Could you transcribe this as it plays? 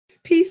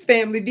Peace,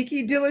 family.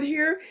 Vicky Dillard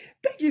here.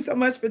 Thank you so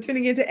much for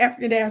tuning into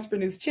African Diaspora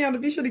News Channel.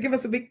 Be sure to give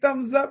us a big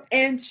thumbs up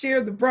and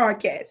share the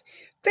broadcast.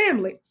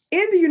 Family,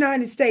 in the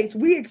United States,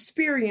 we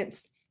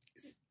experienced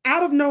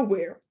out of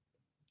nowhere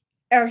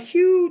a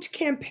huge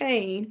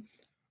campaign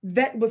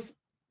that was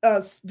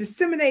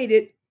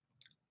disseminated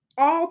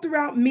all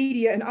throughout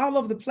media and all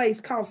over the place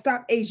called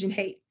Stop Asian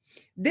Hate.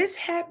 This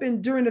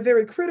happened during a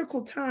very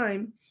critical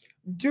time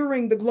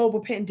during the global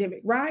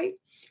pandemic, right?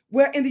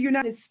 Where in the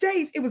United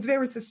States, it was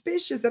very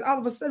suspicious that all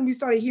of a sudden we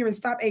started hearing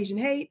Stop Asian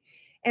Hate.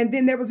 And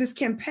then there was this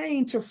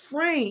campaign to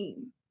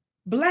frame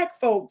Black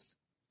folks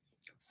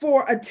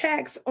for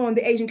attacks on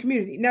the Asian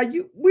community. Now,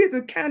 we're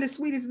the kindest,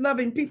 sweetest,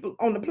 loving people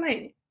on the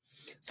planet.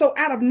 So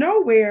out of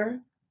nowhere,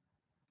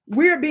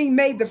 we're being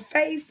made the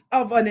face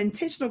of an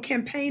intentional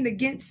campaign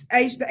against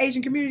the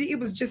Asian community. It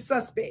was just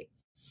suspect.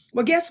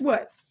 Well, guess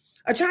what?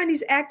 A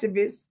Chinese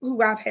activist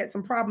who I've had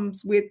some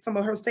problems with some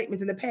of her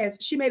statements in the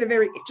past, she made a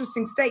very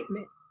interesting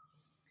statement.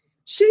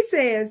 She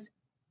says,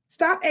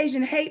 Stop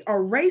Asian Hate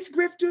are race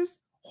grifters,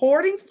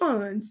 hoarding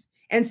funds,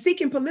 and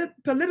seeking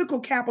political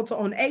capital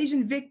on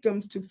Asian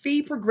victims to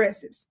feed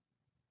progressives.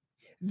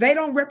 They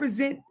don't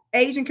represent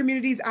Asian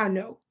communities, I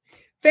know.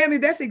 Family,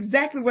 that's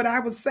exactly what I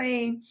was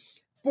saying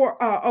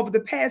for over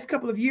the past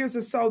couple of years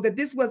or so, that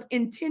this was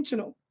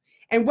intentional.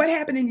 And what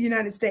happened in the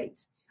United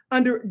States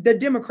under the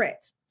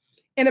Democrats?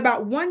 In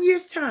about 1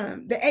 year's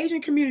time, the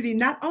Asian community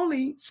not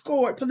only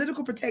scored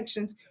political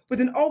protections with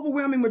an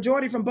overwhelming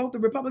majority from both the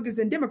Republicans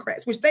and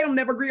Democrats, which they don't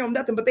never agree on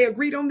nothing, but they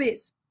agreed on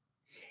this.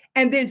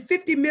 And then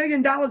 $50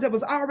 million that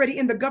was already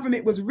in the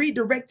government was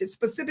redirected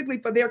specifically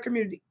for their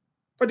community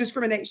for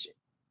discrimination.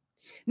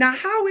 Now,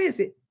 how is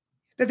it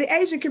that the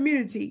Asian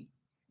community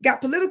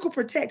got political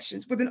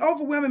protections with an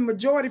overwhelming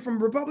majority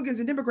from Republicans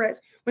and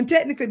Democrats when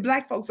technically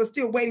Black folks are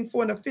still waiting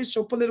for an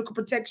official political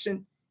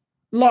protection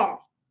law?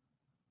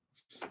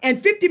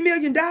 And $50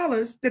 million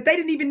that they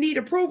didn't even need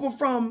approval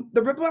from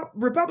the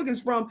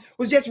Republicans from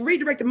was just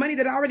redirected money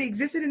that already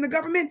existed in the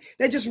government.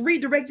 They just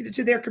redirected it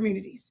to their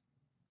communities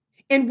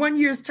in 1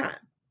 year's time.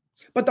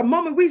 But the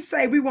moment we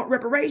say we want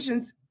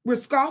reparations, we're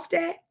scoffed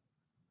at.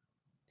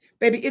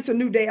 Baby, it's a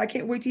new day. I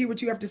can't wait to hear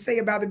what you have to say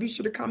about it. Be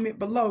sure to comment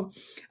below.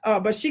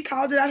 But she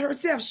called it out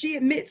herself. She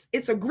admits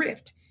it's a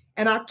grift.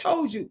 And I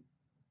told you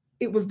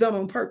it was done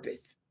on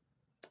purpose.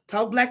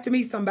 Talk black to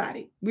me,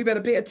 somebody. We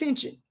better pay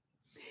attention.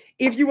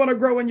 If you want to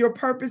grow in your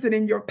purpose and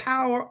in your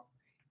power,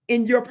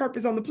 in your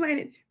purpose on the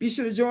planet, be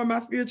sure to join my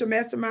spiritual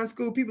mastermind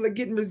school. People are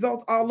getting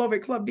results all over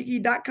at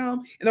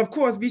clubbiggie.com. And of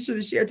course, be sure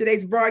to share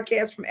today's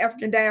broadcast from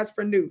African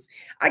Diaspora News.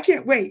 I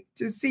can't wait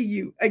to see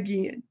you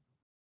again.